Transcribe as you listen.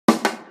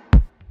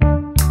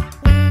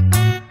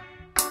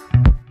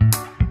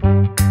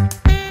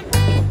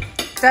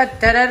Da,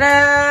 da, da,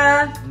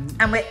 da.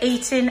 And we're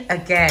eating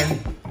again.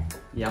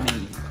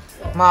 Yummy.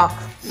 Mark,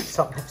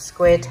 salt and pepper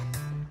squid,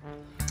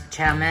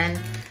 chow mein,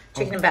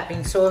 chicken and black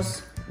bean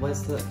sauce,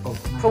 Where's the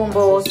prawn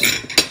balls,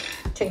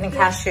 chicken and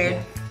cashew.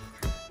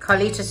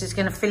 Carlitos is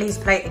going to fill his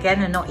plate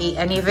again and not eat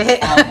any of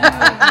it.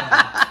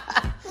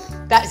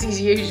 That's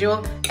his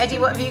usual. Eddie,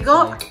 what have you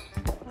got?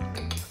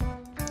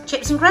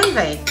 Chips and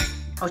gravy?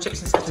 Or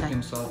chips and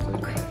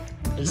satay? Okay.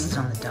 At least it's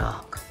on the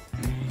dark.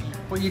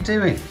 What are you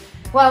doing?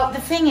 Well,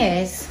 the thing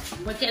is,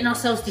 we're getting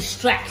ourselves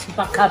distracted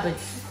by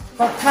cupboards.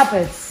 by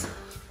cupboards.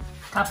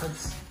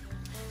 Cupboards.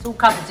 It's all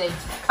cupboardy.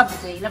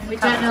 Cupboardy. We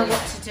don't know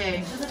what to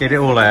do. Get it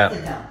all out.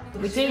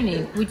 We do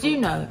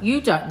know. You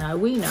don't know.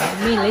 We know.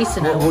 Me and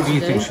Lisa know. What do you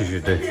think she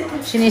should do?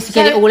 She needs to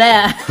get it all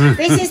out.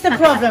 This is the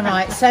problem,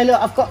 right? So look,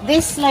 I've got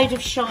this load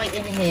of shite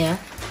in here.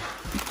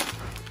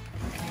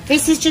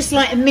 This is just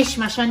like a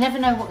mishmash. I never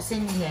know what's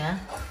in here.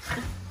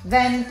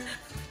 Then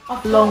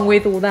Along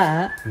with all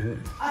that.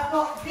 I've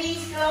got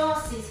these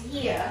glasses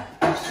here,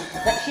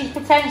 That she's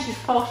pretending she's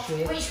posh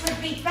with. which would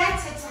be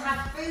better to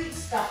have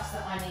foodstuffs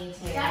that I need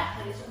here.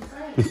 Exactly, that's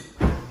what I'm saying.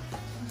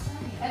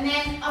 And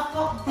then I've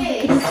got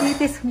this.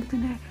 This I'm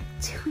gonna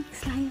 2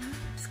 weeks later.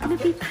 It's gonna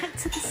be back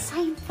to the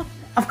same.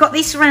 I've got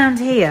this round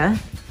here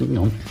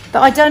No.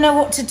 that I don't know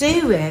what to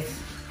do with.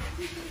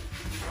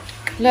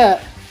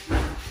 Look.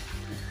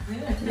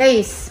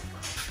 Lise.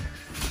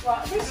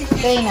 Right, this is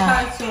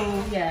Dina.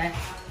 total, yeah.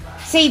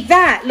 See,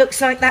 that looks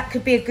like that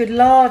could be a good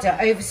larder,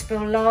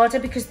 overspill larder,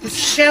 because the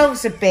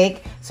shelves are big,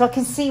 so I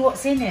can see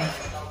what's in it.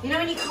 You know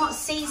when you can't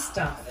see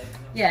stuff?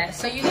 Yeah,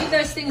 so you need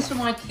those things from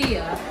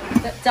IKEA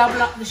that double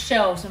up the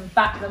shelves and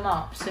back them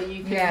up so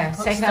you can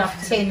put take stuff up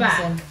to the tins back.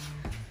 and...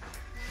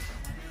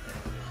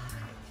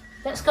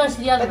 Let's go to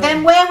the other But then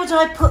room. where would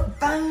I put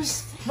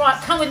those? Right,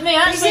 come with me.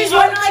 This is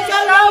what I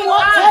don't know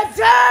what to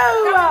do!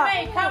 Come with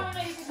me, come with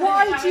me. This is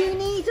Why what do you you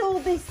need all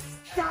this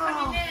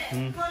stuff?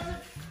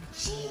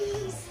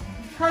 Jeez.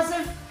 Because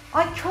of,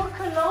 I cook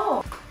a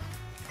lot.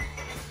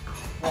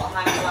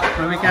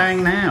 Where are we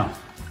going now?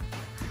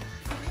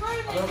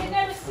 You're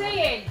never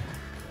seeing.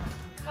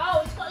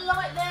 Oh, it's got a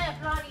light there,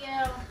 bloody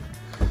hell.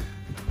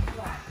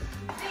 Right.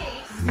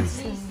 This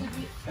needs to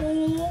be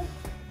all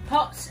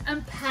pots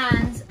and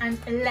pans and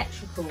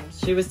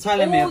electricals. She was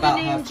telling me All the about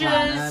her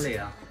plan ninjas.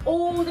 earlier.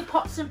 All the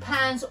pots and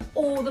pans,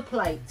 all the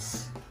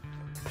plates.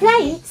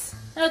 Plates?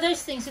 No,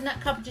 those things in that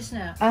cupboard just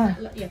now. Oh.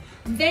 Yeah.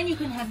 And then you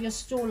can have your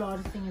store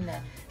larder thing in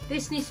there.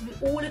 This needs to be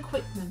all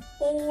equipment.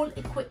 All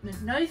equipment.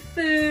 No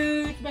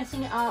food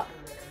messing it up.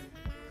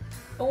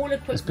 All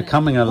equipment. It's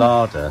becoming a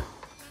larder.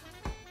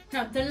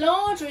 No, the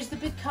larder is the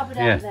big cupboard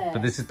Yeah, out there.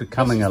 but this is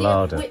becoming This a is the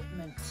larder.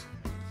 Equipment.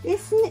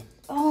 Isn't it?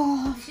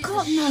 Oh, This is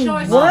God, the no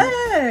choice.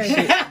 word.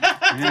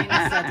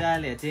 Dina said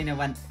earlier, Dina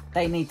went,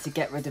 they need to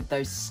get rid of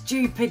those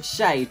stupid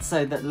shades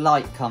so that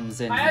light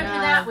comes in. I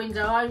opened that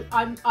window.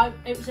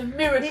 It was a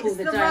miracle It's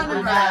the the day I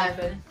runner.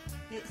 opened.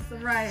 It's the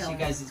rail. She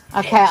goes, it's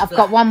Okay, I've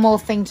got one more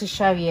thing to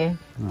show you.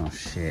 Oh,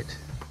 shit.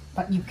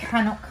 But you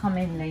cannot come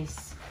in,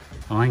 Lise.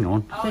 Oh, hang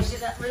on. Oh, is it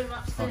that room I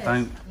upstairs?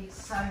 don't.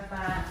 It's so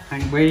bad.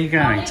 Where are you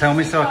going? Tell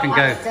me so I can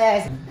go.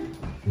 Upstairs.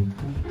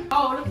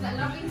 Oh, look at that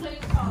lovely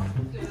clean top.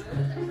 Good.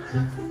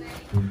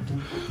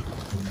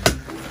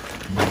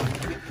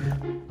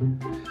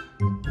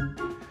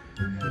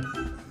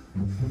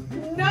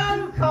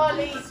 No,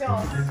 Carlitos.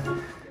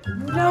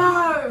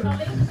 No.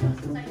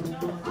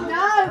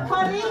 No,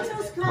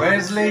 Carlitos can't.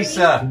 Where's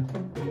Lisa?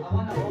 I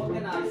want to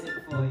organise it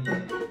for you.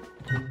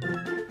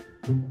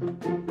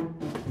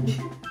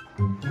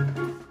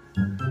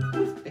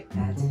 Big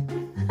bed.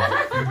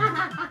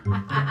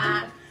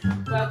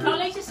 Well,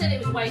 Carlita said it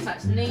was way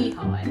such knee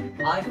high.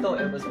 I thought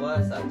it was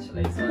worse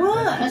actually. So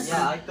Worse?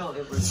 Yeah, I thought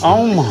it was.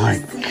 Oh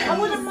my. I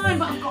wouldn't mind,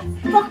 but I've got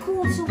fuck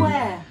all to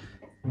wear.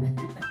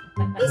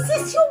 Is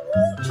this your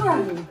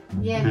wardrobe?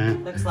 Yeah.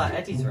 Looks like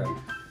Eddie's room.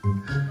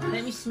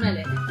 Let me smell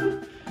it.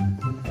 Look,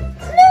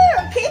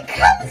 it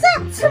comes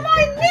up to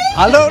my knee.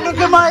 Hello, look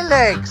at my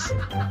legs.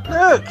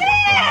 Look.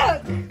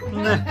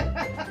 Look.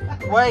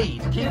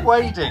 Wade, keep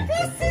wading.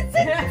 This is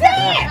a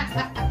dip.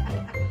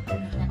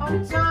 Oh,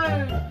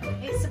 don't.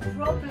 It's a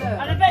problem.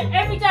 And I bet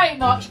every day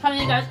Mark comes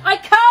in and goes, I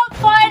can't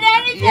find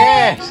anything!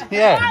 Yes,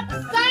 yeah. For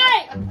fuck's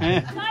sake!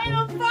 Yeah. I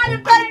don't find a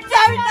I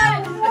don't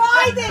know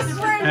why this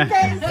room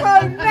gets so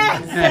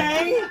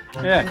messy.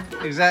 Yeah,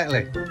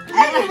 exactly.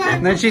 Anyway,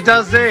 And then she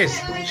does this.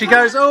 She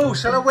goes, oh,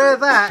 shall I wear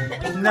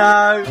that?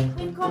 No.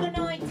 we've got an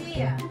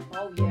idea.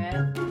 Oh yeah.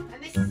 And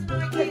this is an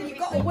idea. We've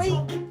got a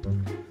week.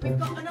 We've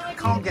got an idea.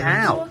 Can't get we've been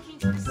out. talking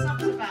to the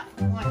subs about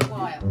for quite a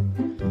while.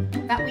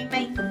 That we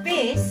make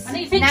this And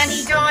he thinks-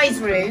 Nanny Di's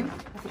room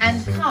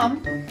and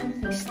come.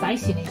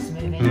 Stacey needs to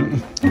move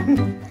in.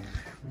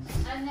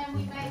 And then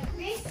we make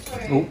this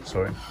room Oh,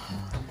 sorry.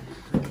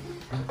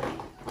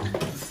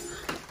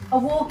 a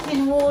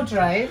walk-in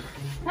wardrobe.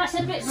 That's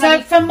a bit So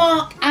bloody... for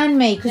Mark and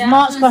me, because Yeah,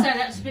 Mark's I was got gonna say,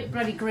 that's a bit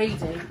bloody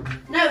greedy.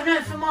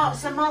 no for Mark.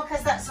 So Mark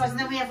has that size, and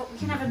then we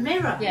can have a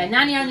mirror. Yeah,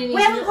 Nanny only needs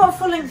We haven't got a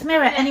full-length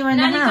mirror anywhere in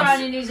the Nanny house.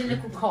 only needs a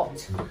little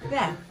cot.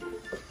 Yeah.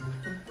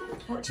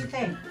 What do you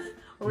think?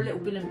 Or a little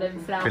Bill and Ben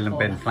flower Bill and pot.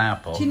 Ben flower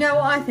pot. Do you know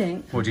what I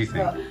think? What do you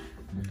think?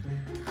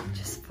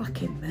 Just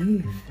fucking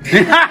move.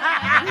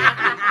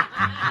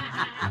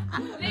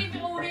 Leave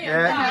it all here.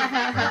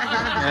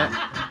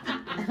 Yeah.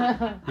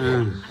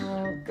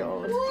 Oh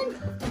God.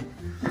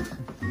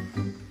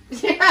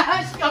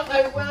 Yeah, she's got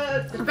no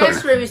words. The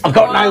best room is the I've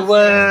got no one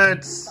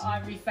words.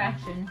 Ivory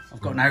fashion. I've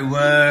got no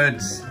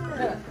words.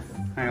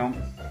 Hang on.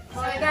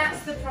 So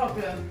that's the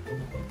problem.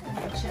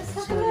 Let's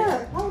have a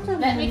look. Hold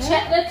on. Let me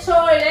check the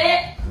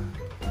toilet.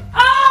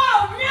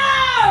 Oh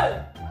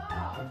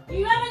no!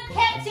 You haven't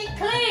kept it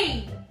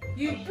clean.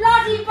 You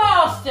bloody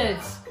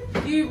bastards.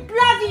 You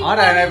bloody I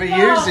don't ever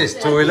use this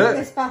This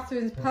toilet.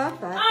 bathroom's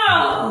perfect.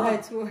 Oh!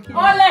 compared to what you-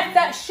 I left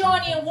that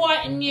shiny and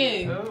white and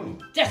new. Oh,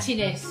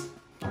 Dirtiness.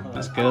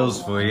 that's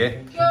girls for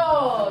you.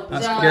 God.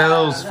 That's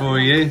girls for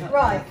you.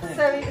 Right,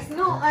 so it's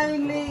not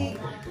only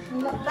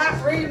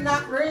that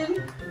room.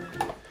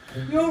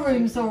 Your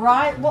room's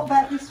alright. What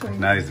about this room?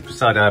 No, it's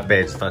beside our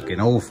bed's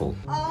fucking awful.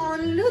 Oh,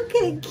 look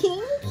at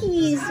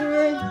Kinky's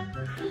room.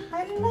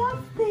 I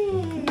love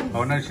this.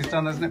 Oh no, she's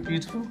done, isn't it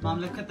beautiful? Mum,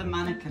 look at the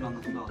mannequin on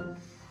the floor.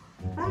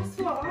 That's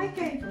what I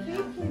gave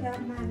Kiki,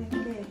 that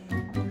mannequin.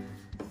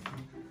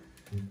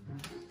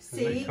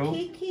 See, Isn't that cool?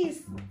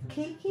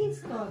 Kiki's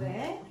got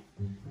it.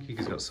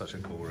 Kiki's got such a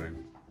cool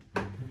room.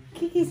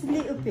 Kiki's a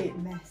little bit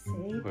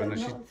messy, but Well, no, not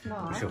as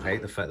much. she'll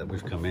hate the fact that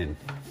we've come in.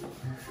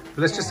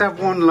 But let's just have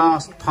one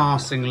last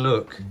passing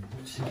look.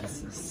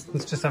 Jesus.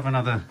 Let's just have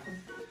another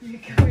You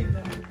go in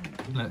there.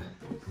 look.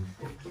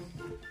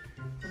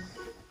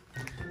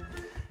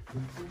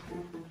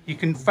 You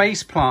can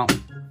face plant.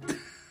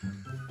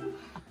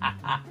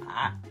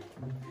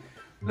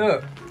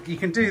 Look, you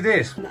can do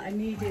this. I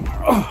needed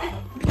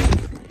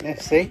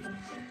Let's see.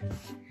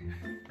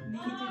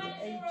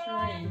 a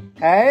train.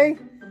 Hey?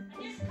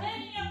 Just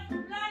cleaning up the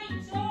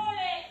bloody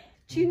toilet.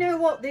 Do you know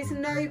what? There's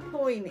no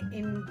point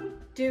in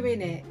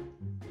doing it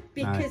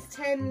because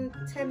 10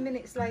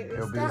 minutes later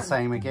It'll it's be done. the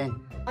same again.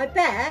 I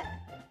bet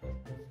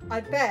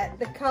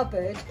the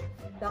cupboard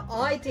that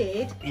I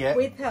did Yeah.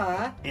 with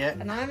her, Yeah.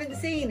 and I haven't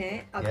seen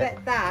it, I Yeah.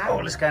 bet that. Oh,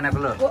 let's go and have a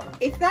look. Well,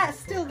 if that's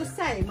still the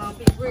same, I'll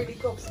be really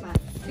gobsmacked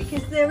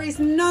because there is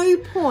no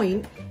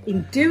point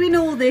in doing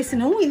all this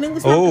and all. It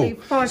was lovely.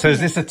 5 so is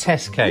minutes. this a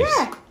test case?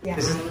 Yeah. Yeah.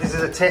 This is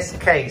a test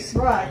case.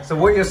 Right. So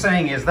what you're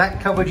saying is that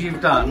cupboard you've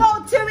I'm done.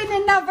 not doing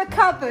another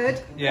cupboard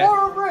Yeah.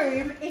 or a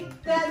room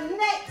if the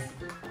next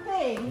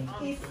thing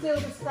is still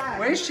the same.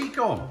 Where's she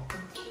gone?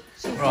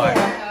 She's Right.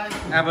 here.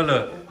 Have a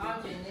look. I'm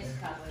doing this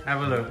cupboard.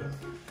 Have a look.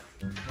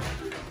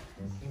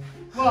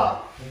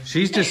 What?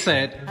 She's just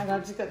said, Hang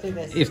on, I've just got to do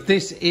this. if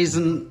this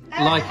isn't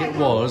like it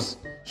was,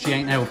 she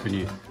ain't helping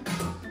you.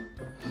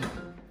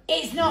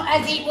 It's not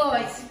as it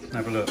was.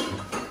 Have a look.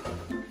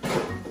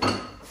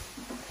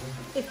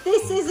 If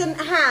this isn't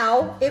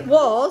how it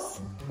was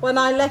when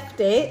I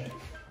left it,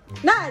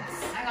 Nads.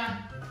 Hang on.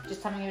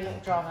 Just having a little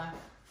drama.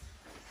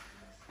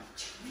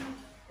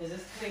 Is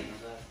this clean?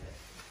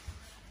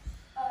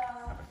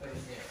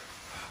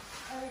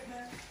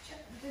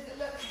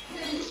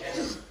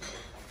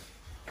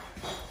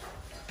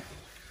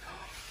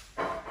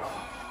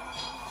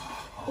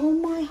 All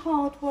my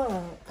hard work.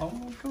 Oh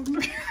my god,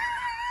 look.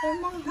 All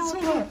my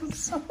hard work. What the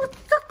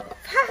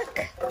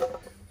fuck?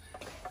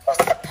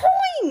 What's the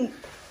point?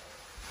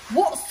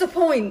 What's the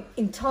point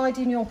in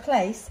tidying your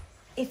place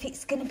if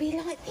it's going to be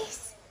like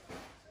this?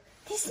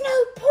 There's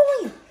no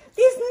point.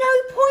 There's no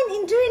point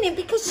in doing it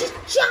because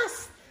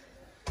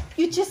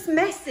you're just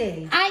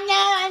messy. I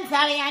know, I'm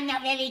sorry, I'm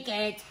not very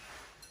good.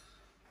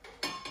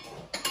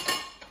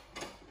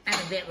 I'm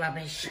a bit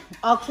rubbish.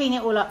 I'll clean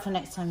it all up for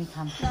next time you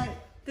come. No,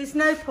 there's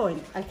no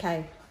point.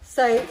 Okay,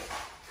 so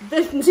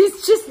there's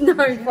just no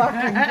fucking point.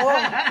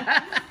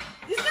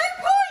 There's no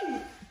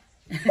point.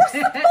 What's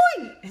the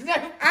point? No.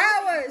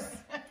 Hours.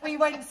 We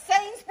went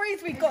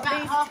Sainsbury's. We got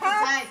these tubs.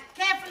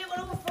 Careful, it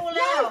will all fall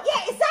No, out.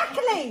 yeah,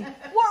 exactly.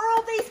 What are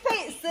all these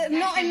bits that are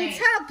not in the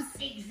tubs?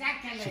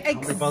 Exactly.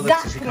 Can't be bothered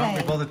to, she can't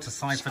be bothered to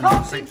siphon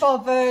out Can't be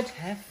bothered.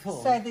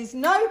 Careful. So there's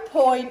no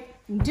point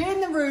in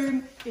doing the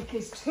room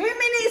because 2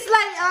 minutes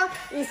later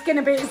it's going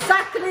to be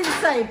exactly the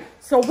same.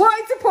 So what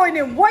is the point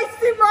in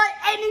wasting my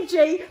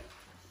energy?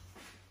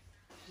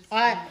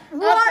 Why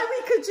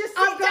we could just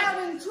sit down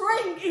and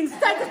drink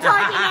instead of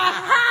tidying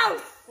our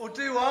house? Or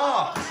do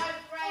art.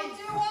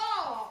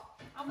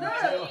 I'm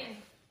already in.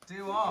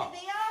 Do art.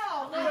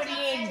 I'm already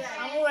in.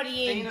 I'm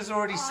already in. Dina's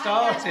already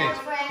started.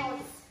 I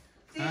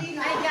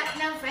got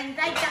no friends.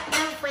 I got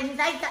no friends.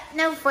 I got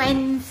no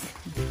friends.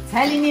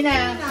 Telling you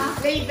now.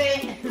 Leave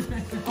it.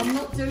 I'm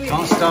not doing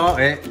Can't it. start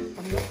it.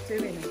 I'm not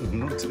doing it. I'm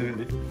not doing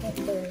it.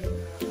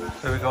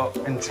 So we've got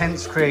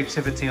intense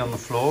creativity on the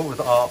floor with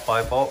art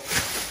by Bob.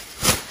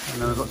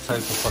 And then we've got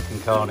total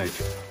fucking carnage.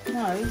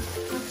 No. I'm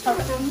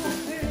not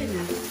doing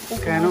it.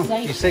 What's going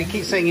on? You say,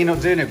 keep saying you're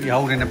not doing it, but you're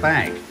holding a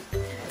bag.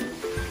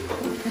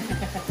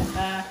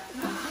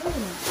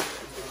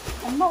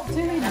 I'm not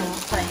doing it.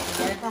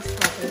 That's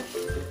rubbish.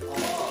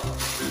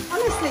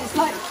 Honestly, it's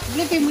like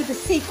living with a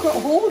secret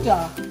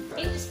hoarder.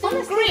 It's still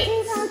Honestly, grits.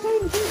 Dina, I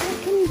don't think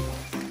I can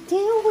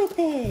deal with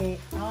it.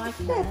 like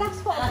it. Yeah, that's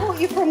what I bought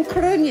you from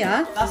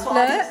Coruña. That's what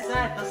I just said.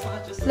 That's what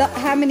I just said. Look,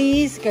 how many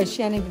years ago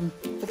she hadn't even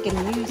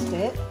freaking used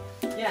it.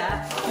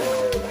 Yeah.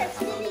 That's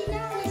silly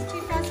now. It's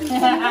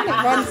 2021.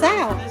 It runs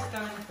out. Let's go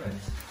in the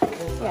fridge.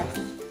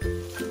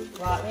 Yes.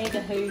 Right, we need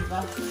a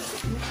Hoover.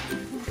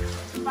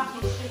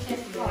 Fucking shit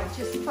everywhere. Right,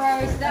 just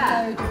throws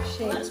that load of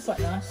shit. That's quite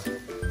nice.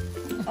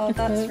 Oh,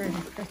 that's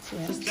really pretty.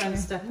 Just don't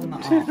step on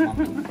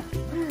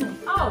the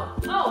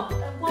art, Mum.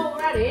 While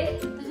we're at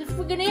it, there's a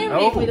friggin'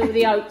 earring with all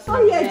the oats.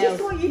 Oh yeah,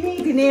 just what you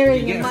need, an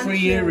earring. You get a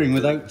free earring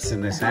with oats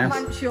in this house.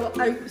 Munch your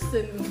oats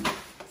and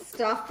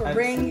stuff, a Oats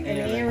ring, and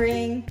an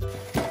earring.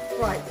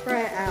 Right, throw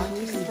it out.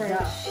 Just throw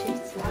that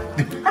shit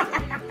out.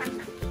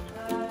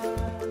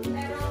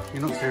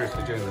 You're not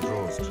seriously doing the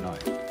drawers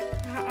tonight.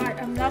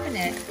 I'm loving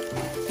it.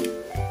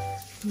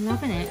 I'm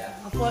loving it.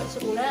 I've worked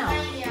it all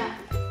out.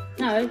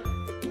 No,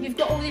 you've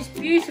got all this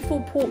beautiful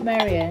Port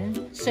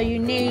Merion, so you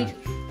need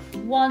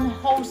one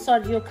whole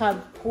side of your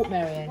cupboard, Port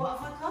Merion. What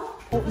have I got?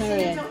 Port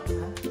Merion.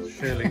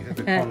 Surely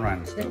the Conran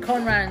The stuff.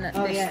 Conran and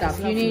this stuff.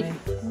 You need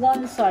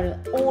one side of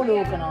it, all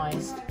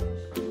organised.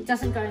 It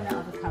doesn't go in that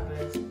other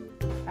cupboard.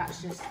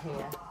 That's just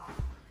here.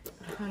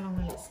 How long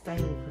will it stay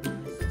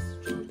organised?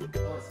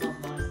 Oh, it smells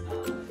nice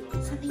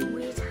now. Something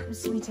weird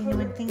happens to me, Dina,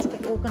 when things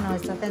get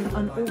organised, I then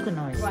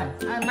unorganised.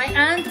 Right. And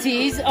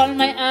all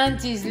my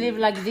aunties live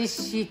like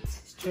this shit.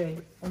 It's true.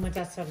 All my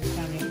dad's side of the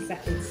family are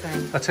exactly the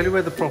same. I'll tell you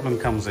where the problem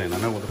comes in. I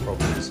know what the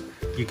problem is.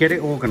 You get it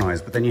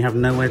organised, but then you have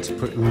nowhere to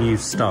put new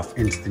stuff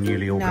into the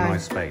newly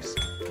organised space.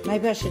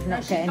 Maybe I should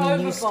not get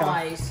any new stuff.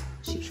 Overbuys.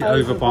 She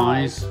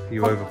overbuys,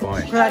 you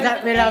overbuy. Well, I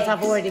don't realise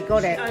I've already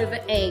got it. Over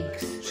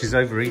eggs. She's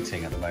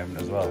overeating at the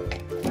moment as well.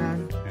 Yeah.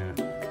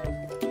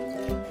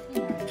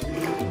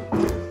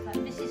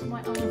 Like, this is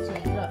my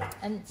auntie, look,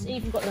 and it's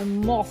even got the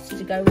moth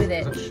to go with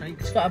it. Is that Shakespeare?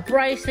 It's got a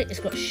bracelet, it's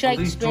got All these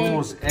Shakespeare.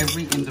 drawers,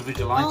 every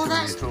individual item Oh, in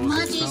that's these drawers is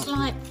Maddie's stuff.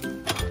 like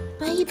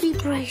baby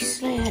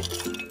bracelet.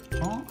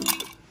 What?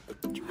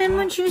 Do you remember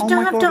when she was Oh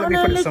down my god, let me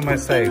put it little somewhere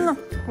safe. thing?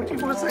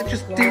 What's that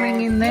just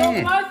doing in there?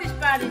 You're both as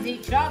bad as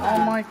each other.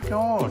 Oh my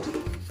god.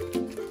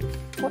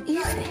 What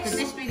is Could this?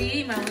 this be the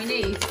email we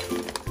need?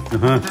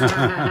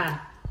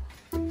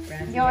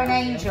 You're an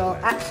angel,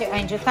 absolute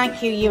angel.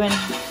 Thank you, you and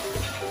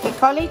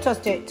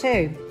Carlitos do it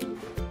too.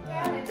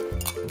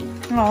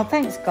 Oh,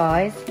 thanks,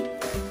 guys.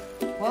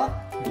 What?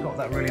 You've got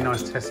that really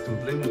nice Test and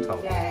Blumenthal.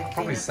 Yeah,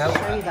 Probably Dina, sell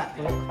show you that. that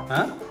book.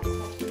 Huh?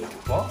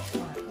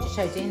 What?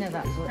 Show Dina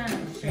that book.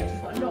 Pampered Chef.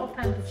 You've got a lot of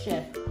Pampered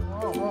Chef.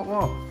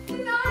 What?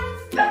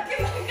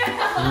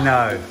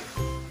 No.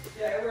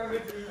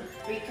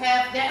 Be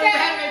careful.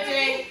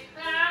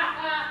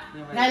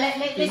 No,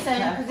 listen,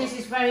 because this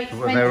is very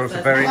expensive. Well, there was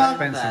a very There's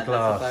expensive a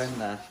glass. bone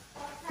there.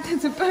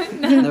 There's a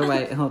bone there. No,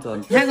 wait, hold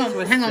on. Hang on,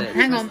 Twist hang on, it,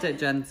 hang on. Twist it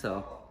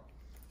gentle.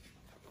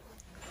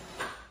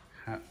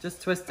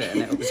 Just twist it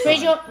and it'll be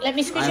Squeeze fine. let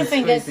me squeeze I'm your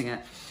fingers. squeezing it.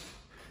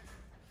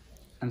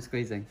 I'm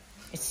squeezing.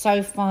 It's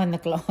so fine, the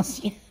glass.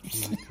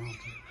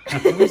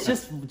 It was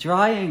just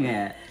drying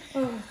it.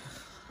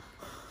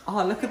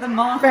 Oh, look at the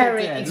mark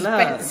Very it did.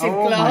 expensive. Look.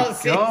 Oh my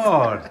Glasses.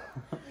 god.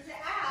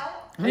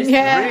 It's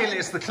Yeah. Really,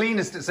 it's the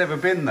cleanest it's ever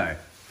been though.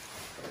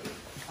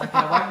 Okay,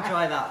 I won't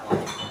dry that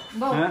one.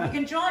 Well, you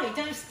can dry it.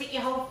 Don't stick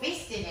your whole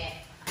fist in it.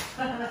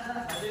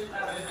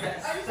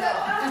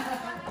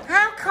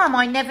 How come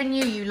I never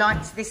knew you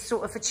liked this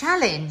sort of a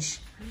challenge?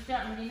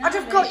 I'd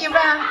have got you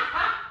round.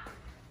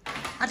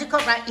 I'd have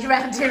got you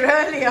round here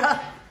earlier.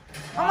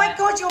 Oh my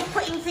god, you're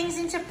putting things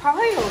into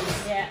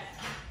piles. Yeah.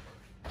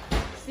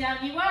 It's the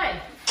only way.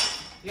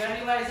 The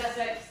only way is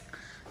Essex.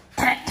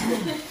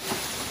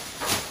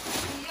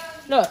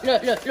 Look.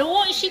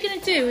 What is she going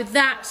to do with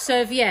that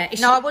serviette? Is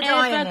No, she I would ever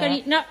iron gonna-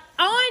 it. No,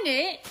 iron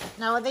it?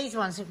 No, are these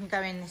ones that can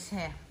go in this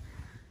here?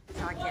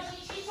 So I Well, get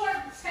she's trying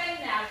to pretend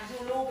now she's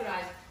all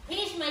organised.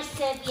 Here's my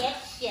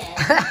serviette shell.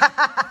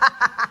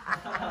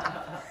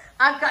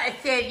 I've got a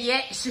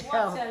serviette What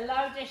shell. a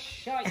load of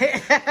shite.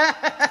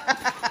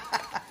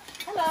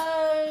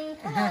 Hello.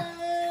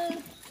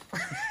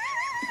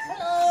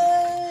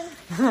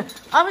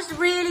 I was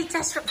really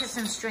desperate for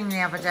some string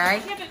the other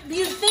day. Yeah, but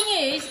the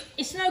thing is,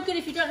 it's no good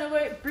if you don't know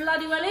where it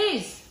bloody well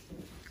is.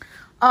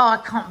 Oh, I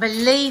can't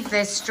believe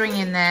there's string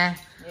in there.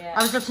 Yeah.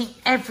 I was looking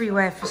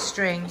everywhere for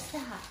string. What's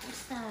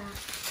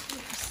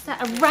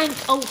that? A rank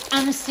old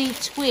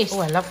aniseed twist. Oh,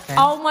 I love them.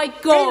 Oh my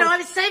god. Dina, I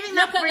was saving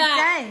that Look for at a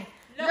that. day.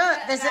 Look Look,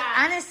 at there's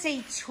that. an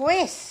aniseed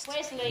twist.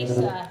 Where's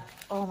Lisa?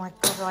 Oh my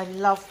god, I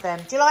love them.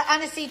 Do you like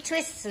aniseed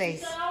twists,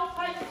 Lise? It's an old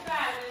paper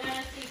bag with an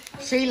aniseed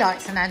twist. She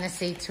likes an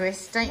aniseed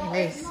twist, don't you,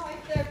 Lise? Not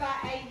if they're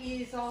about 8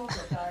 years older,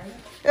 though.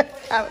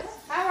 that,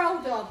 How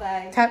old are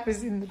they? that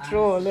was in the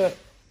drawer, look.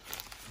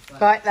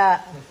 Like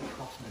that.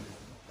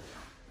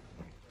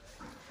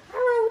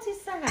 How old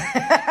is that?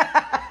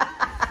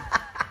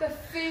 The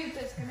food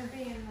that's going to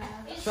be in there.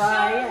 It's so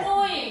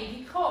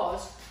annoying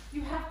because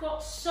you have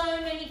got so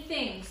many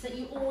things that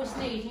you always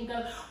need. And you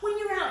go, when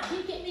you're out, can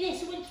you get me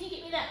this? Or when can you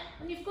get me that?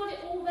 And you've got it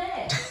all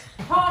there.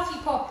 Party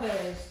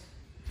poppers,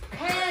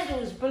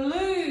 candles,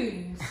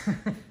 balloons,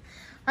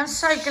 I'm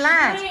so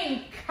glad.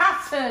 string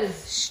cutters.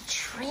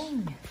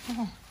 String.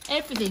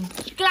 Everything.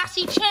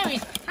 Glassy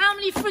cherries. How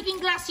many frigging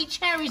glassy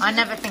cherries I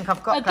never think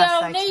I've got a girl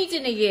glass needs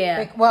in a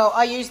year? Well,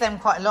 I use them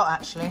quite a lot,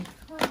 actually.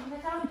 They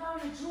don't go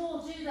in a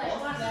drawer, do they?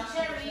 Glassy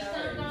cherries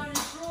don't go in a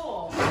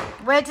drawer.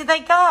 Where do they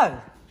go?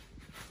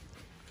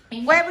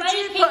 In Where the would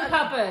you baking put-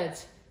 cupboard?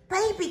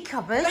 Baby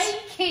cupboard?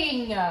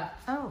 Baking.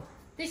 Oh.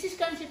 This is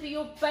going to be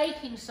your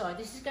baking side.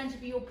 This is going to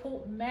be your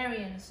Port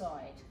Marion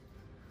side.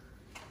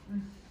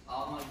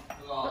 Oh my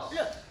gosh.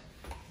 Look.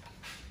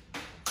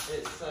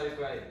 It's so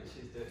great that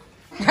she's doing.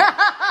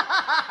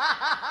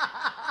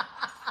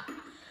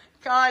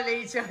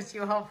 Kylie, Josh,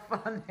 you are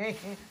funny.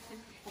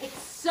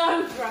 It's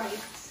so great.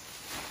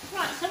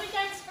 Right, so we're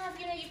going to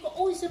have, you've got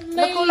all this amazing...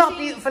 Look all our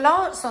beautiful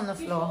arts on the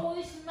You've got floor. all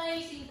this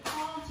amazing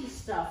party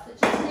stuff that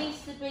just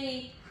needs to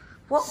be...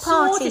 What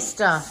party sorted.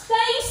 stuff?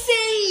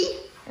 Stacey!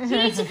 You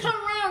need to come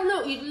round.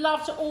 Look, you'd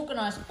love to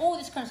organise all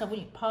this kind of stuff,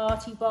 wouldn't you?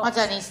 Party box. I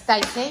don't need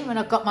Stacey when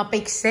I've got my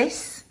big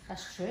sis.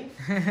 That's true.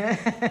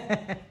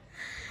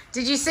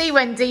 Did you see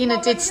when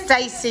Dina did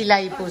Stacey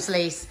labels,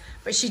 Lise?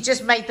 But she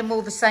just made them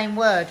all the same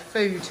word,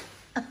 food.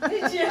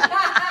 Did you?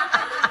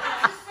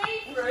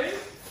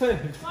 Food.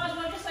 Might as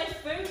well just say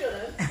food on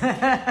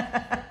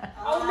them.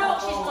 Oh, look,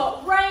 she's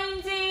got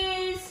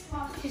reindeers.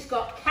 She's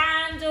got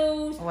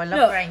candles. Oh, I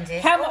love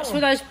reindeers. How much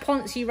were those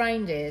Ponzi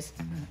reindeers?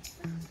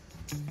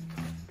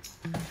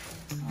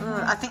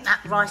 Oh, I think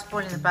that rice ball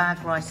in the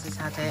bag rice has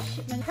had it.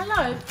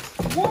 Hello.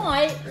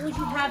 Why would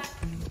you have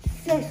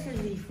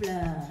sesame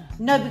flour?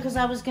 No, because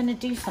I was going to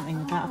do something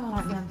with that. I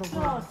can't remember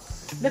what.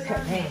 Look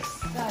at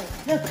this.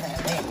 Look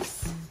at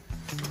this.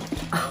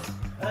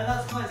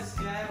 That's quite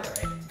scary.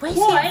 Where's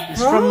What? it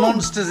It's from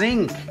Monsters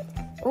Inc.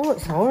 Oh,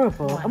 it's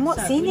horrible. And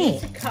what's in we need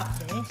it? to cut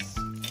this.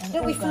 and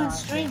Look, we found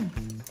organise it. string.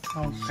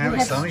 Oh, how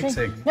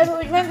exciting. No,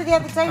 but remember the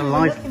other day we were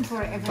life- looking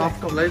for it everywhere.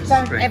 I've got loads of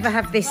Don't string. ever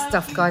have this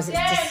stuff, guys. It's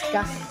There,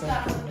 disgusting.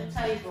 stuff on the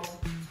table.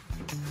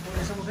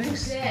 What is all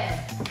this?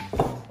 There.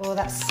 Oh,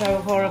 that's so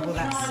horrible,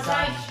 that stuff.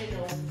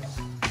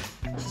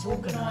 Organisational. She's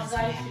organised.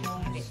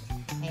 Organisational.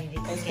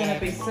 It's going to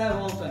be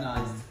so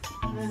organised.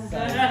 And you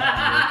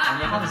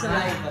have to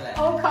label it.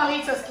 Oh,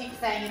 Carlitos keeps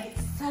saying it.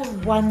 It's so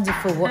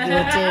wonderful what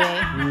you're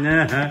doing.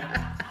 No.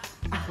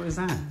 What is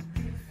that?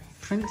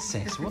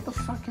 Princess. What the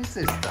fuck is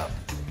this stuff?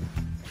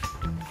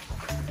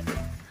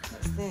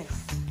 What's this?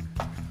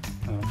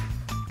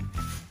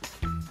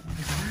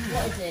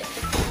 What is it?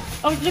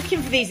 I was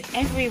looking for these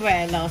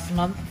everywhere last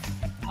month.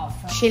 Oh,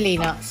 for Chili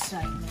nuts.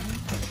 fuck's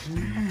sake,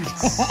 man.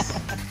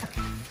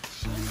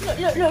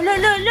 Look.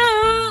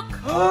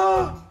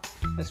 Oh,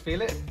 let's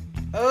feel it.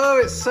 Oh,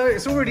 it's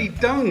already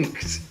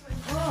dunked.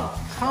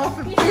 Half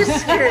a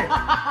biscuit.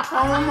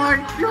 Oh my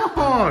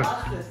god.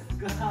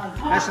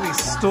 Actually,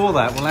 store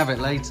that. We'll have it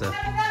later.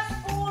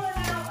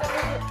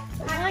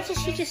 Why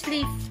does she just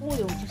leave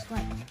foil? Just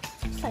like,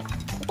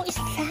 what is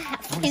that?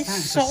 What is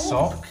that? It's a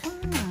sock.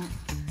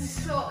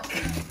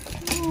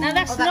 No,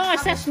 that's Oh, that's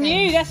nice. That's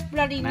new. That's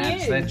bloody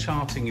Nance, new. they're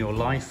charting your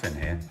life in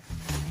here.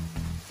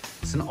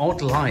 It's an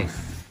odd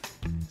life.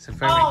 It's a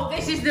very... Oh,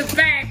 this is the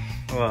best.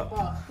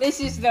 What? This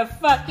is the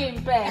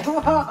fucking best.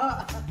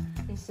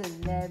 It's a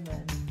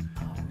lemon.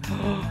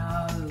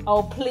 No.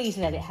 Oh, please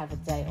let it have a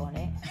date on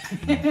it.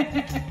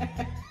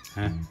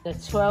 Huh? The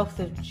 12th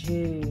of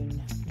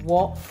June.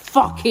 What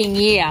fucking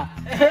year?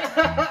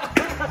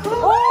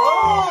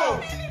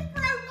 Oh!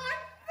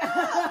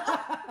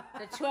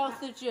 The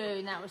 12th of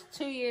June. That was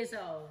 2 years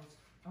old.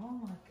 Oh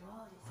my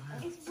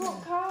god. It's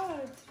rock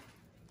hard.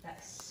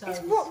 That's so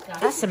rock-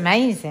 That's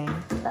amazing.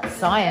 That's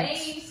science.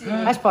 amazing.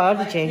 That's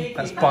biology.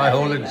 That's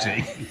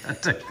biology. I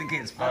don't think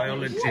it's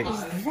biology.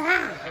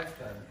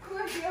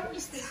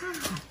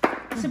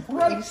 It's a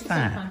What is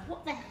that?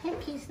 What the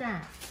heck is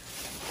that?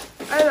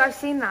 Oh, I've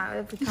seen that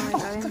every time I go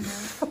in there.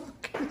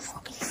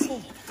 What is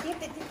it? Yeah,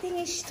 but the thing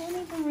is, she don't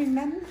even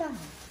remember.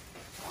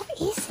 What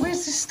is it?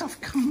 Where's this stuff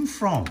come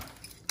from?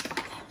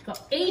 It's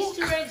got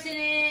Easter eggs in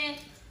it.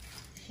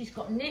 She's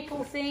got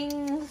nipple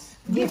things.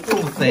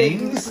 Nipple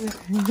things.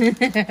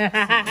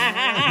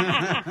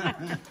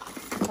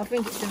 I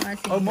think it's a nice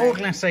thing. Oh, more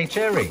glacé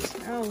cherries.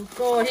 Oh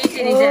god, he's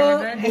in his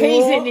element.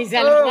 He's in his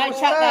element.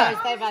 what's No, shut that?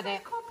 those. They've had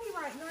it.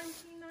 Copyright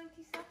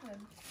 1997.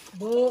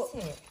 What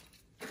is it?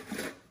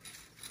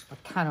 I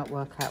cannot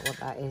work out what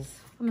that is.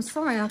 I'm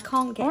sorry, I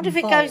can't get I wonder if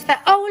it involved. goes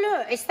that. Oh,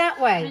 look, it's that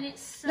And way.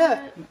 it's Look.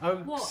 Oh,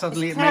 What?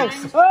 suddenly it It's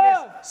makes...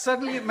 closed.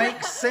 Suddenly it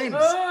makes sense.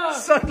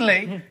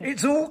 Suddenly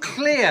it's all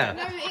clear.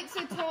 No, it's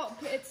a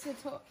top. It's a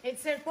top.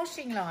 It's a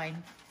washing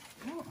line.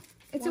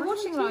 It's a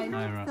washing line. Oh,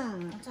 right.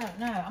 I don't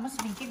know. I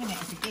must have been given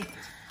it as a gift.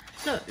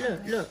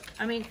 Look.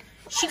 I mean,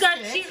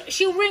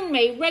 she'll ring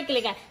me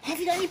regularly. Go, have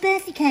you got any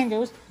birthday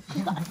candles?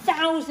 She's got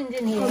 1,000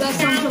 in here. Well,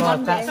 that's on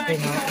God, Monday. that's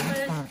been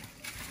Covers,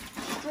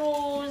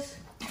 straws.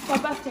 My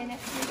birthday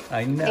next week.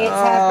 I know. It's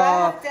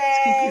her birthday.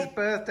 It's Kiki's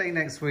birthday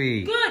next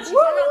week. Good. She's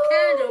got a lot of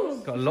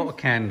candles. Got a lot of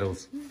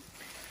candles.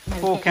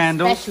 4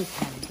 candles.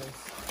 Special candles.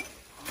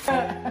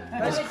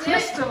 That's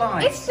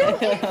crystalline. It's still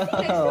like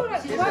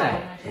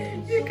wow.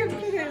 You can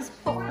put it as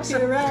pop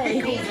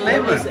puree. Pickled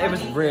lemon. It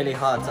was really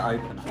hard to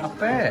open. I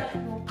bet.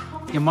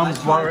 Your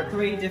mum's worried.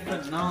 3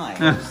 different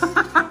knives.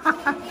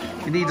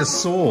 You need a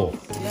saw.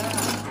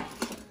 Yeah.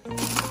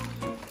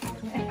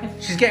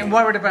 She's getting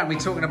worried about me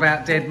talking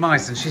about dead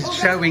mice, and she's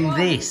showing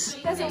this.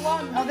 There's a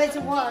one. Oh, there's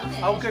a one.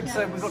 Oh, good.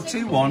 So we've got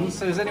 2 wands.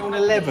 So is anyone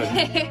 11?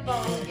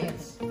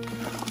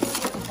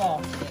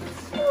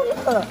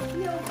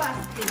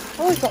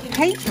 Oh, we've got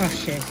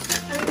paintbrushes.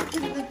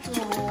 Open the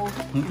door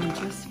and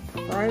just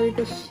throw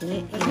the shit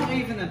in. There's not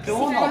even a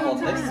doorknob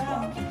on this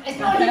one. It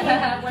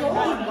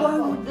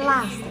won't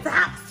last.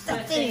 That's the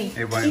thing.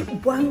 It won't.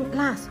 It won't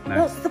last.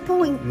 No. What's the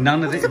point?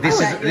 None of What's this.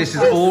 the point? This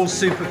is all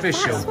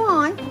superficial. That's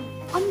why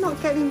I'm not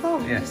getting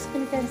involved. Yeah. I'm just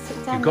going to go and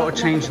sit down. You've got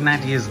to change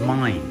Nadia's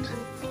mind.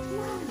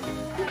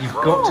 You've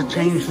got to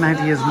change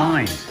Nadia's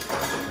mind.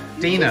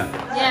 Dina,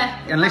 Yeah.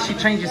 unless you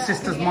change your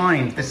sister's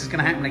mind, this is going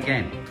to happen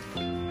again.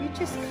 You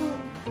just can't.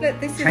 Look,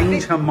 this Change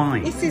is her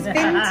mind. This is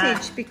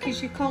vintage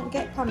because you can't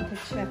get pumpkin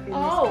chef in this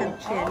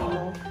country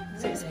anymore.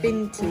 So it's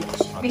vintage.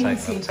 I'll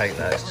take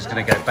that. It's just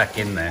going to go back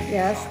in there.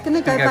 Yeah, it's going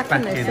to go back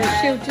in there. So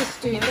she'll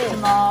just do this.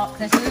 Mark.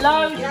 There's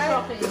loads of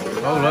chocolate in this.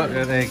 Oh, look,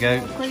 there you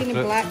go. Green and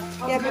Look. black.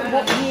 Yeah, but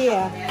what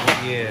year?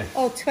 What year?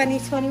 Oh,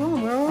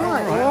 2021. We're all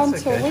right. right, We're on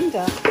that's to a okay.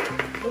 window.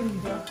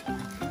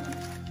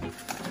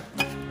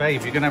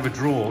 Babe, you're going to have a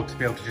drawer to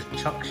be able to just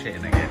chuck shit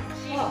in again.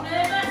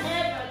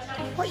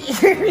 What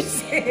year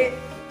is it?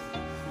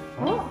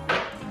 What?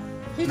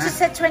 You just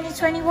said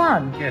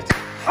 2021. Yes.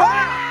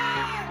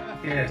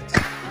 Yes.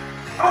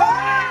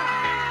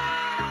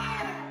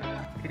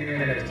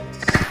 Yes.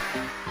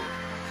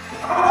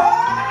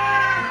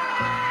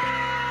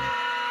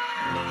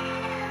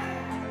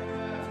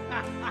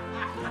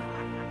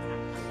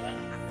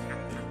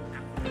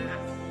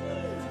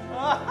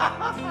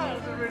 That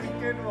was a really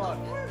good one.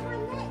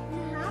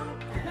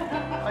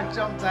 I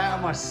jumped out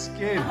of my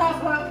skin. No,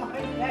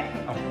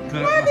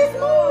 there's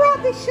more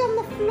rubbish on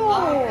the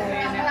floor.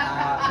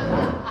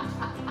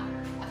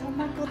 Oh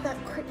my god, that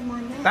cricked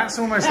my neck. That's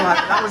almost like,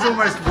 that was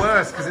almost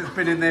worse because it's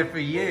been in there for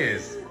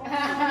years. Did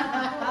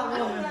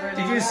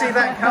you see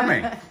that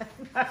coming?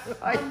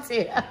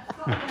 Idea.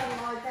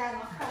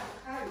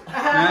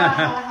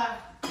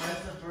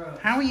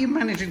 How are you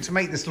managing to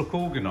make this look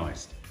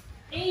organised?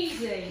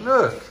 Easy.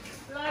 Look,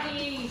 Bloody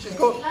easy.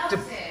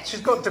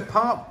 she's got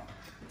depart.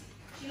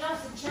 She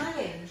loves the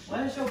challenge.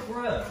 Where's your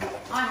broom?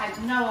 I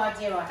had no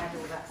idea I had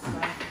all that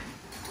stuff.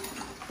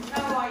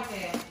 No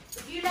idea.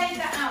 If you laid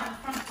that out in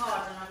front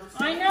garden, I would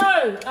say. I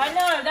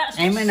know. That's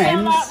just so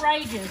M&Ms.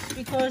 outrageous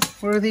because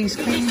Where are these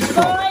came you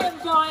from? buy and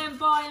buy and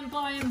buy and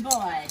buy and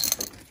buy.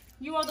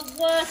 You are the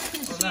worst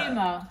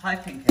consumer. High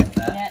pink in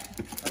there. Yeah.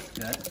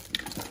 That's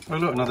good. Oh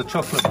look, another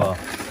chocolate bar.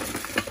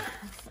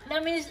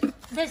 That means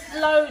there's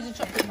loads of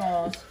chocolate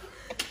bars.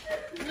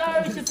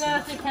 Loads of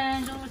birthday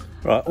candles.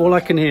 Right, all I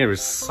can hear is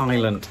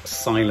silent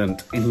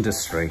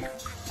industry.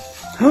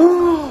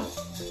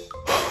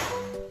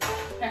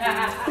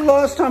 The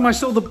last time I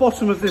saw the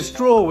bottom of this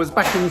drawer was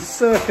back in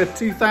circa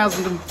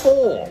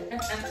 2004.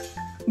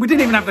 We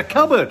didn't even have the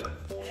cupboard.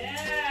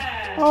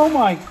 Yeah. Oh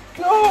my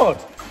god!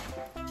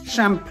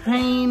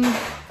 Champagne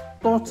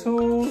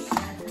bottles.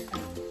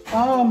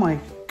 Oh my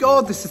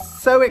god, this is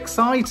so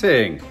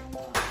exciting.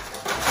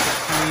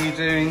 How are you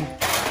doing?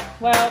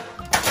 Well,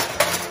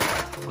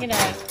 you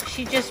know,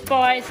 she just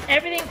buys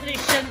everything that she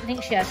doesn't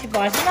think she has. She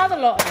buys another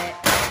lot of it.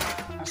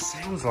 That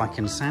sounds like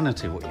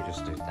insanity what you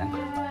just did then.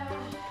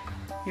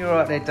 You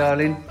alright there,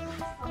 darling?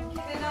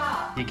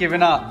 You're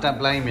giving up, don't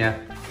blame you.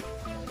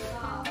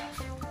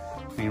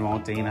 Meanwhile,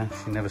 Dina,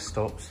 she never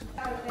stops.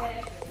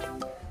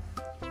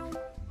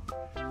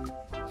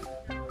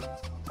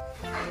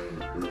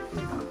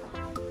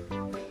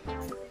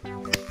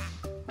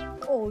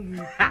 Oh, you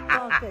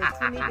bugger,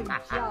 didn't even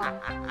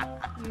jump.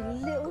 You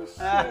little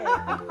shit. I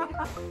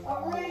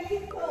really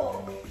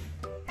thought.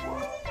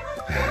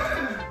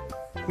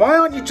 Why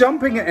aren't you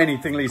jumping at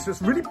anything, Lisa?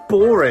 It's really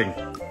boring.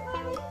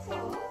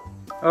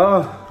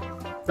 Oh,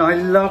 I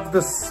love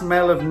the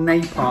smell of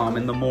napalm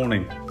in the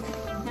morning. Mark,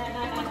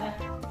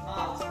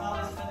 smell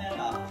this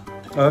vanilla.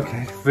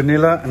 Okay,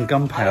 vanilla and I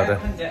gunpowder.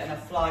 opened it and a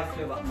fly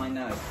flew up my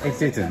nose. It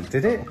didn't,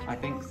 did it? I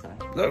think so.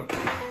 Look.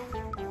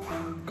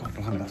 God,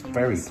 blimey, that's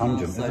very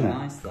pungent, so isn't it?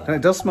 nice, though. And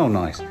it does smell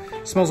nice.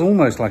 It smells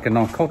almost like a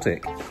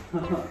narcotic.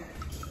 Where do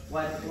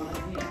you want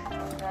it here?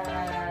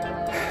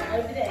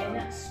 Over there in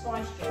that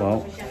spice drawer. Well-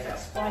 We should have that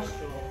spice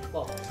drawer.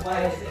 Well,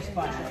 Where is it?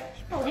 spice drawer.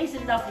 Oh, these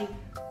are lovely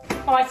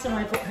item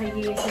I bought her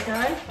years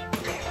ago.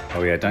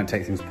 Oh yeah, don't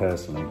take things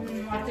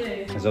personally. I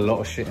do. There's a lot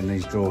of shit in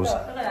these drawers.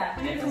 Look at that.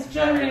 Beautiful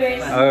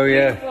jewellery. Oh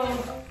yeah.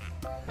 Beautiful.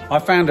 I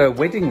found her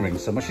wedding ring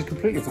somewhere. She's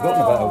completely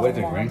forgotten about her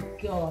wedding Oh ring. my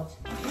God.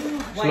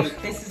 Wait,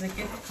 this is a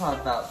gift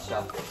card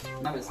voucher.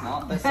 No, it's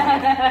not. This is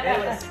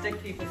a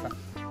sticky.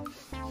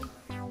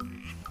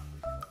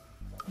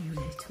 You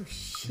little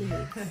shit.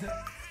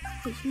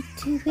 What are you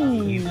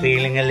doing?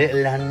 Feeling a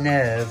little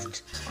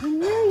unnerved? I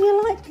know,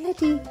 you're like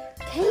bloody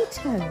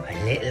Kato.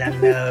 A little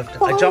unnerved.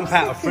 I jump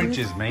out of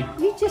fridges, me.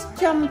 You just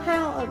jump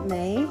out at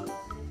me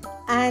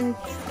and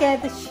scare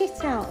the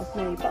shit out of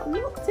me, but I'm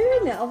not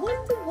doing it. I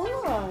wonder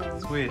why.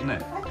 It's weird, isn't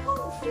it? I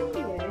can't see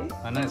you.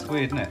 I know it's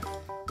weird, isn't it?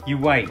 You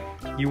wait,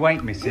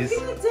 missus. You're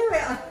gonna do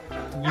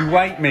it. You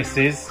wait,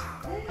 missus.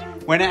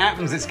 When it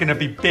happens, it's gonna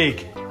be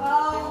big.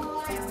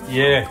 Oh my God.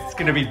 Yeah, it's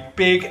gonna be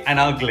big and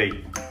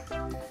ugly.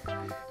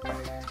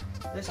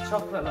 This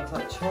chocolate looks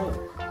like chalk.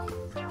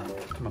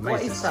 I'm What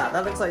amazed is that?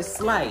 That looks like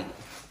slate.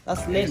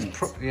 That's lint.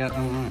 Yeah,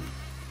 alright.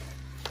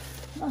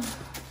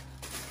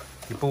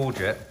 You bored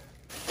yet?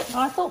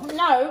 I thought,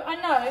 no, I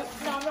know.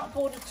 No, I'm not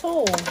bored at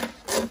all.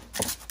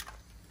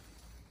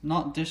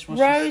 Not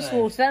dishwasher Rose safe.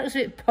 water, that was a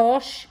bit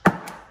posh.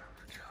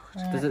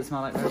 Does it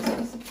smell like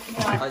roses?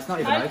 Oh, it's not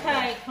even open.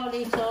 Okay,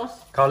 Carlitos.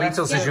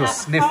 Carlitos is Get your that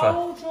sniffer.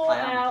 whole drawer I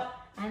am. out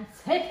and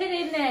tip it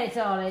in there,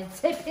 darling.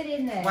 Tip it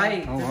in there.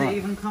 Wait, All did right. it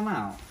even come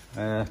out?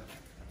 Yes,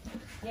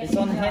 It's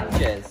on it does.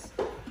 hinges.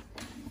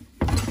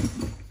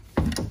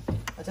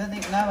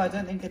 I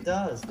don't think it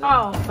does.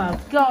 Oh, for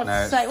God's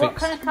No, it's sake! What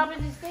fixed. kind of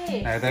cupboard is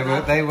this? No,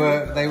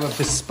 they were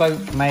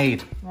bespoke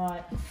made.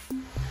 Right.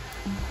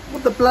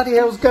 What the bloody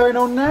hell's going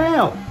on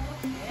now?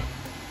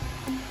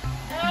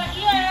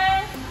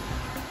 Yeah,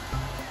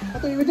 I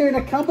thought you were doing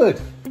a cupboard.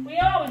 we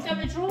are. We've done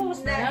the drawers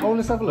now. Oh,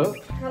 let's have a look.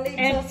 Carlitos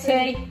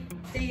Empty.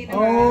 and Dina.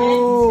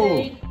 Oh.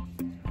 Empty.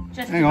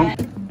 Just Hang on. about.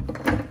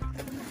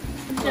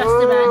 Just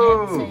Whoa.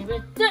 about empty.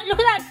 But look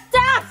at that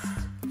dust!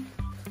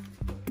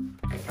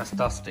 That's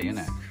dusty, isn't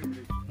it?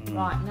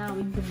 Right, now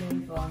we can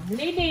move on.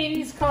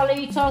 Linens,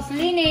 Carlitos,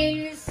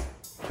 linens.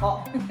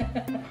 Hot.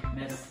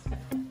 Miss.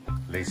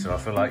 Lisa, I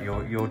feel like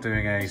you're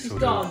doing a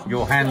sort gone. of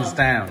your She's hands gone.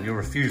 down. You're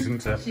refusing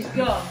to. She's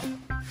gone.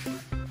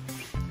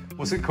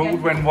 What's it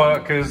called when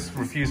workers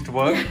refuse to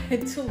work?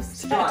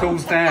 Tools down.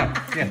 Tools down.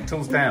 Yeah,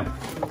 tools down.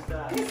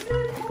 There's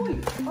no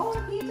point. Oh,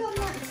 have you done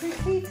that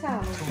to tea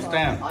towels? Tools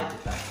down. I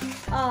did that.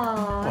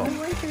 Oh,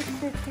 where's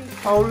your tea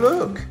towels? Oh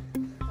look,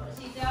 What's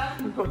he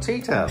done? we've got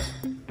tea towels.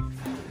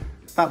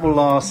 That will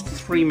last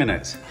 3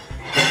 minutes.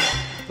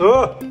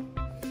 Oh.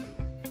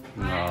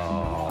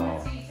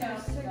 No. Tea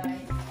towels today.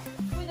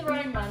 With their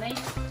own money.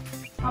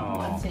 I've Oh.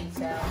 got tea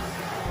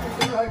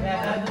towels.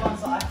 Yeah, they're the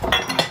ones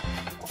that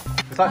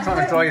It's like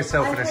trying to dry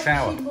yourself in a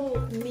shower. She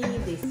bought me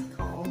this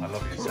car. I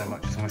love you so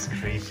much. It's almost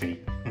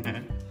creepy.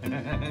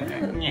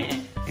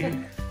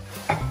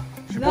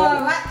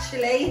 No,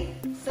 actually,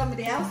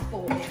 somebody else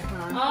bought it,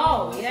 huh?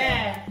 Oh,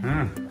 yeah.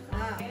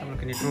 Have a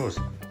look in your drawers.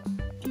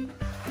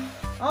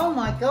 Oh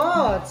my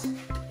God.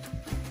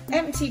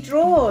 Empty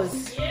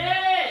drawers.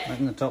 Yes. Right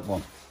in the top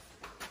one.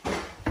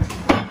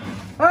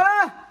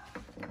 Ah!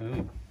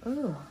 Ooh.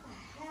 Ooh.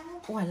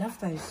 Oh, I love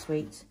those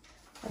sweets.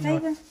 Are No,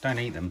 they the... don't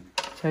eat them.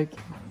 Joking.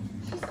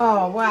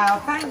 Oh,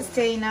 wow. Thanks,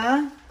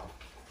 Dina.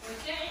 We're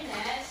getting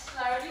there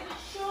slowly but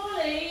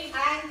surely.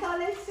 And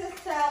Carlitos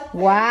herself.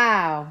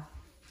 Wow.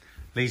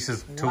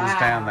 Lisa's tools Wow.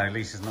 down though.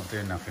 Lisa's not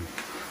doing nothing.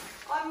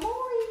 I'm more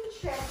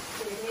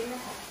interested in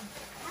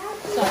how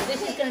to So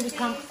this is going to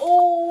become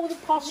all the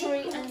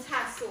pottery and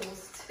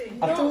tassels too.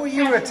 I thought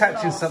you were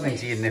attaching something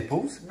to your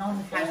nipples.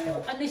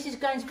 Non-casual. And this is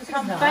going to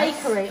become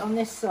bakery on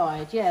this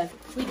side, yeah.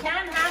 We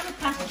can have a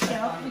pasta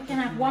shelf. We can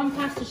have one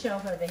pasta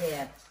shelf over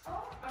here.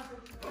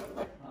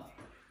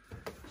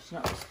 She's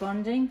not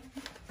responding.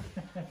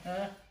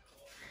 Right.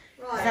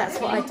 That's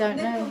what I don't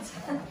know.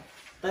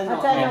 They're I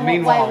not. don't know what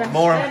Meanwhile, way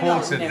more They're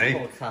not importantly,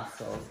 nipple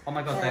tassels. Oh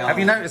my god, they are. have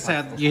you noticed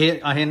how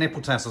I hear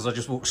nipple tassels? I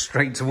just walk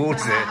straight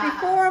towards it.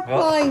 Before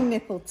applying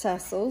nipple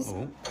tassels,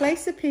 Oh.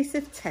 place a piece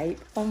of tape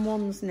on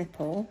one's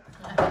nipple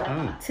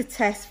Oh. to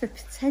test for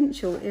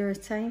potential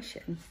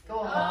irritation. Go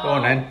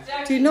on then.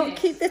 Do not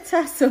keep the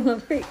tassel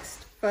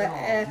affixed for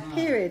a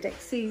period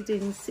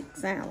exceeding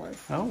 6 hours.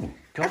 Oh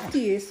God. After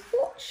use,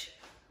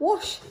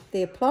 wash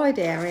the applied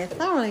area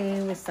thoroughly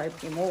with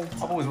soap and water.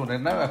 I've always wanted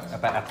to know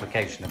about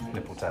application of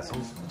nipple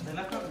tassels. They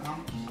look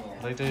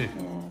like They do.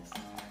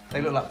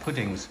 They look like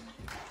puddings.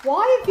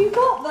 Why have you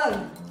got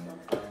them?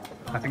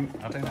 I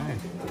don't know.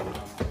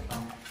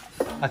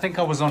 I think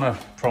I was on a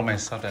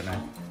promise, I don't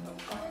know.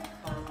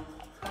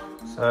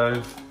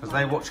 So, as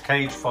they watch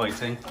cage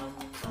fighting.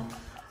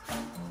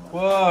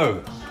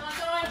 Whoa! Shall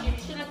I guide you?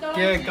 Shall I guide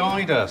Yeah, you?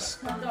 guide us.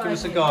 Give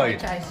us a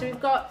guide. Okay, so we've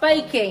got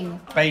baking,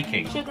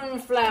 Baking. sugar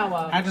and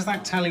flour. How does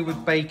that tally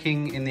with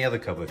baking in the other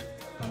cupboard?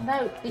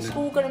 No, it's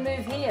all going to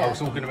move here. Oh, it's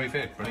all going to move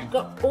here. Brilliant.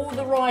 We've got all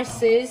the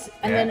rices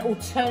and Yeah. then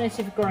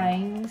alternative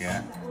grains.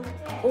 Yeah.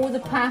 All the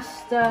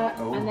pasta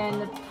Oh. and then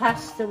the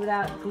pasta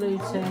without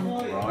gluten.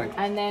 Right.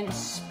 And then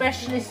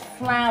specialist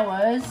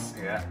flours.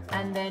 Yeah.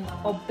 And then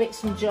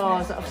bits and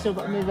jars that I've still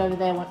got to move over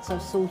there once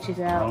I've sorted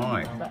out.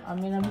 Right. But I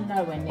mean, I'm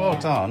nowhere near. Well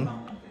done.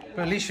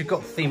 But at least you've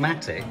got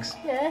thematics.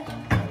 Yeah.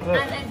 Look.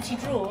 And empty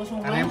drawers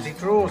almost. And empty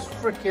drawers.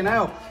 Freaking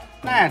hell.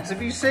 Nads,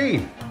 have you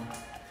seen?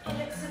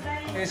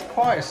 It's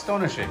quite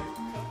astonishing.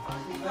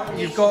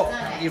 You've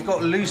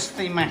got loose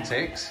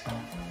thematics,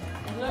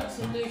 Lots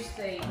of loose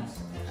themes.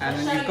 and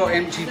then I'll you've show got you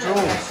empty in a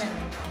drawers.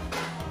 second.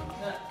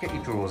 Get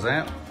your drawers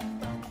out.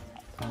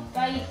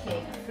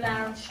 Baking,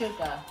 flour and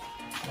sugar.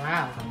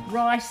 Wow.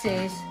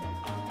 Rices,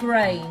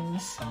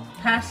 grains,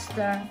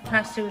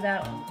 pasta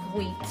without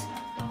wheat,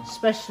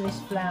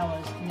 specialist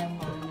flours, and then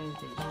we'll remove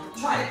it.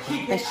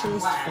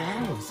 Specialist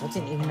flowers. I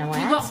didn't even know I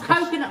You've had got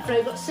special. coconut flavour,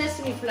 you've got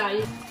sesame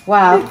flavour.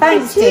 Wow,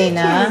 thanks,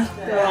 Dina.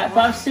 Right, but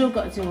I've still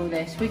got to do all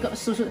this. We've got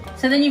sort of.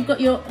 So then you've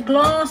got your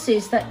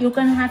glasses that you're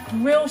going to have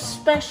real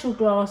special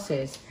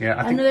glasses. Yeah,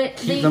 I And think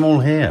keep them all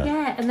here.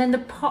 Yeah, and then the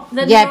pot.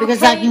 Then Yeah, the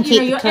because I can you keep know,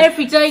 the your cl-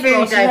 everyday food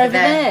glasses over over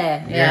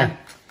there. there. Yeah.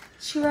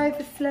 It's your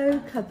overflow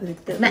cupboard.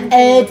 That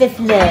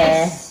Overflow.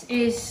 This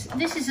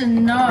is a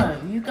no.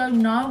 You go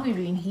nowhere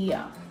in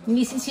here.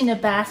 Unless it's in a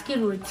basket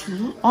or a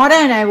tin. I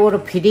don't know what to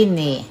put in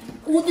there.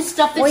 All the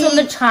stuff that's on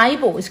the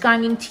table is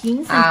going in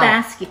tins and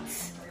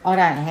baskets. I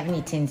don't have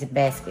any tins and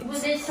baskets.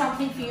 Was there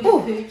something for you to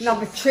pooch?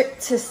 Another trip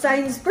to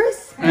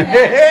Sainsbury's.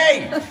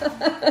 Hey! Or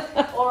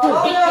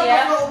a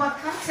pick all my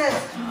cutters.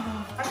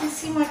 I can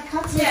see my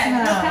cutters Yeah, now.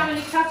 look how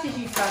many cutters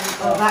you've Oh,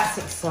 got. that's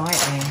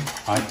exciting.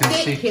 I can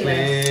see Ridiculous.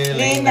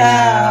 clearly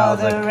now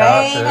the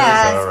cutters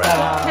are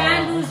out.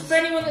 Candles for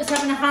anyone that's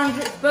having a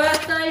 100th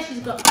birthday. She's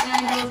got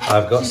candles.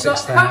 I've got She's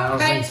 6,000. got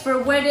cupcakes for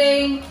a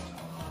wedding.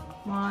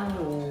 My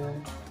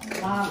lord.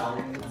 My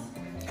lord.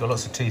 Got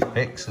lots of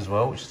toothpicks as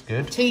well, which is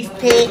good.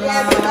 Toothpicks.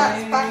 Yeah.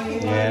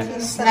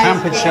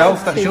 Pampered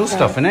shelf, that's your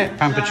stuff, isn't it?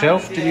 Pampered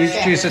shelf. Did you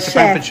introduce us to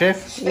Pampered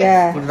Chef?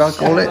 Yeah. What did I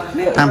call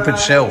it? Pampered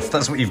shelf.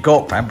 That's what you've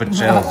got, pampered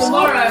shelves.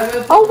 Tomorrow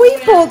we'll Oh, we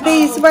put them bought in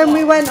these a when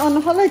we went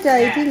on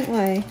holiday, didn't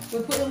we?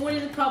 We'll put them all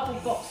in a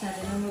cardboard box now,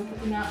 and then we'll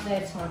put them out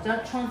there tomorrow.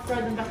 Don't try and throw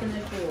them back in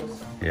their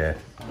drawers. Yeah.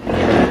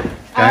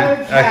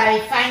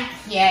 Okay, thank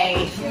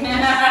you.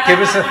 Give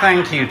us a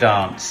thank you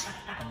dance.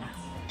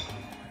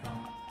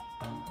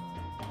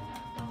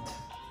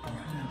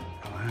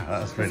 Wow,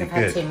 that's really I've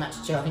had good. too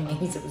much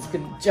Chinese, it was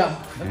going to jump.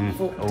 I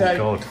thought, Oh don't.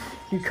 God.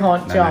 You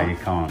can't No, jump. you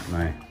can't,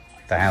 no.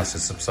 The house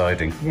is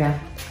subsiding. Yeah.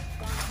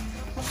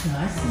 That's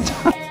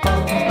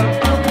nice.